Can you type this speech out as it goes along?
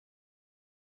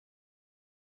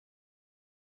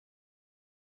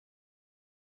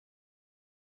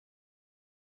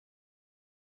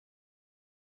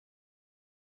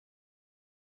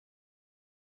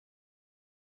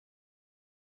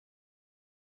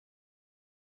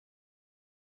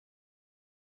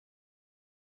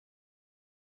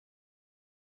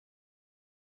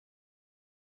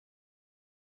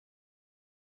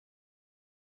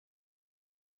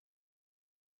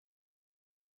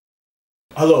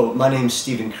Hello, my name's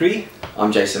Cree.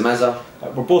 I'm Jason Maza.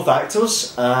 We're both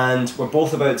actors and we're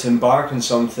both about to embark on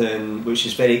something which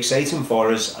is very exciting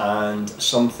for us and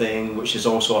something which is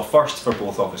also a first for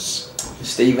both of us.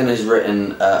 Stephen has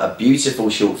written a beautiful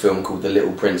short film called The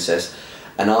Little Princess,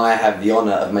 and I have the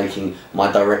honour of making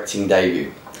my directing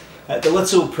debut. The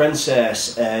Little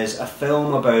Princess is a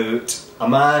film about a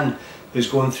man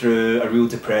who's going through a real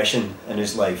depression in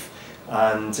his life.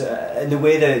 And in the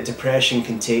way that depression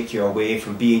can take you away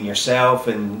from being yourself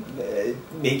and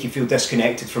make you feel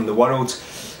disconnected from the world,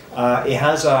 he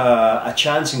has a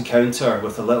chance encounter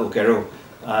with a little girl,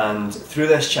 and through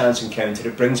this chance encounter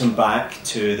it brings him back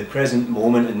to the present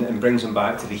moment and brings him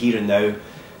back to the here and now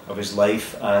of his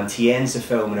life, and he ends the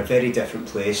film in a very different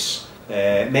place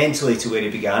mentally to where he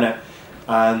began it.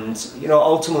 And you know,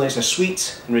 ultimately it's a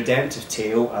sweet and redemptive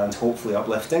tale and hopefully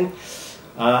uplifting.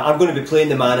 I'm going to be playing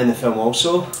the man in the film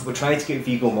also. We tried to get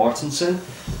Viggo Mortensen,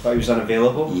 but he was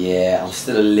unavailable. Yeah, I'm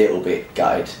still a little bit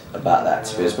gutted about that,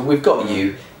 to be honest. But we've got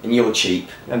you, and you're cheap.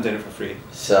 I'm doing it for free.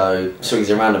 So,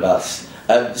 swings and roundabouts.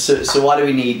 So why do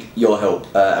we need your help?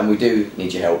 And we do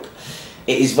need your help.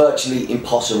 It is virtually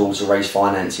impossible to raise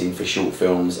financing for short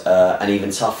films, and even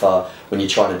tougher when you're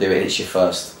trying to do it and it's your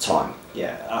first time.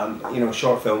 Yeah, you know,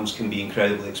 short films can be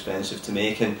incredibly expensive to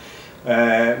make, and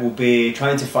we'll be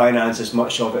trying to finance as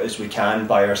much of it as we can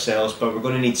by ourselves, but we're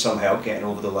going to need some help getting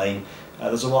over the line.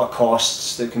 There's a lot of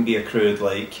costs that can be accrued,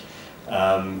 like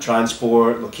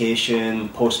transport, location,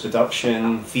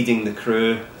 post-production, feeding the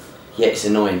crew. Yeah, it's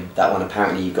annoying, that one.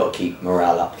 Apparently you've got to keep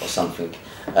morale up or something.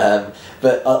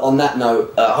 But on that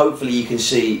note, hopefully you can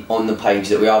see on the page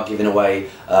that we are giving away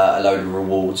a load of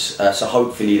rewards, so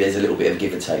hopefully there's a little bit of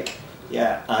give and take.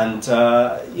 Yeah, and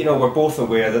you know, we're both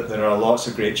aware that there are lots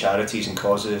of great charities and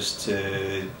causes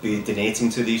to be donating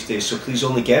to these days, so please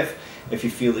only give if you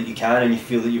feel that you can and you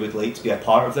feel that you would like to be a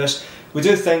part of this. We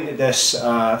do think that this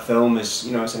film is,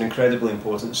 you know, it's an incredibly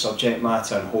important subject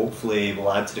matter, and hopefully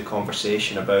will add to the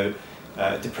conversation about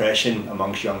depression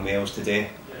amongst young males today.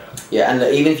 Yeah, and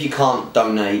even if you can't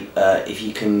donate, if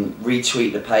you can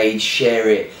retweet the page, share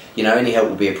it, you know, any help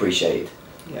will be appreciated.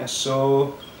 Yeah,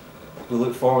 so we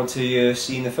look forward to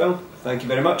seeing the film. Thank you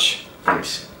very much.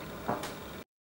 Thanks.